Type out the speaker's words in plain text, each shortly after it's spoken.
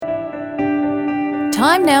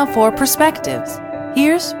Time now for Perspectives.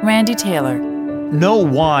 Here's Randy Taylor. Know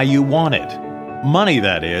why you want it. Money,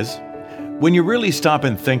 that is. When you really stop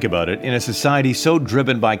and think about it, in a society so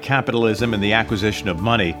driven by capitalism and the acquisition of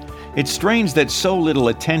money, it's strange that so little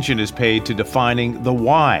attention is paid to defining the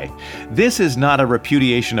why. This is not a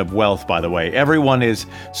repudiation of wealth, by the way. Everyone is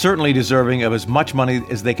certainly deserving of as much money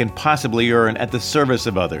as they can possibly earn at the service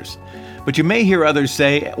of others. But you may hear others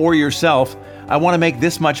say, or yourself, I want to make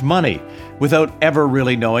this much money, without ever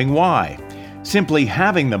really knowing why. Simply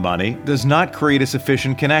having the money does not create a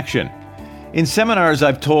sufficient connection. In seminars,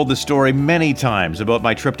 I've told the story many times about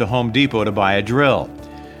my trip to Home Depot to buy a drill.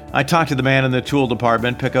 I talk to the man in the tool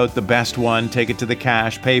department, pick out the best one, take it to the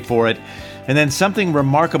cash, pay for it, and then something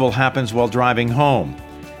remarkable happens while driving home.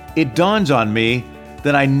 It dawns on me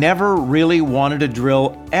that I never really wanted a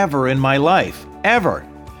drill ever in my life. Ever.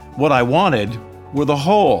 What I wanted were the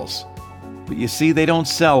holes. But you see, they don't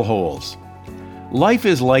sell holes. Life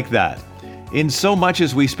is like that. In so much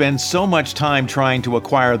as we spend so much time trying to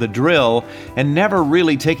acquire the drill and never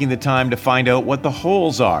really taking the time to find out what the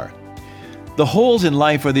holes are. The holes in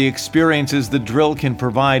life are the experiences the drill can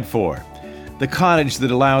provide for. The cottage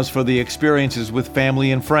that allows for the experiences with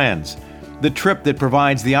family and friends. The trip that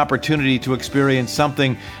provides the opportunity to experience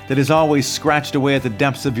something that is always scratched away at the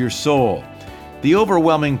depths of your soul. The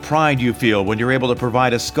overwhelming pride you feel when you're able to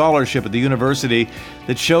provide a scholarship at the university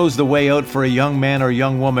that shows the way out for a young man or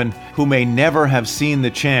young woman who may never have seen the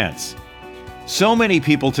chance. So many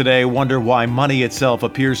people today wonder why money itself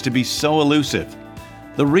appears to be so elusive.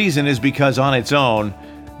 The reason is because on its own,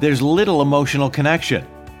 there's little emotional connection.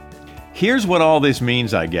 Here's what all this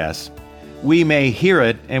means, I guess. We may hear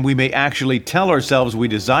it and we may actually tell ourselves we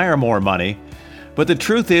desire more money, but the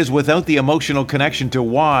truth is, without the emotional connection to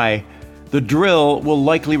why, the drill will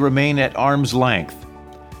likely remain at arm's length.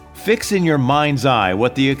 Fix in your mind's eye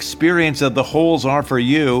what the experience of the holes are for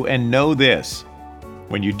you, and know this.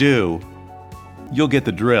 When you do, you'll get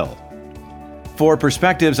the drill. For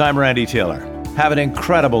Perspectives, I'm Randy Taylor. Have an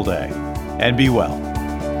incredible day, and be well.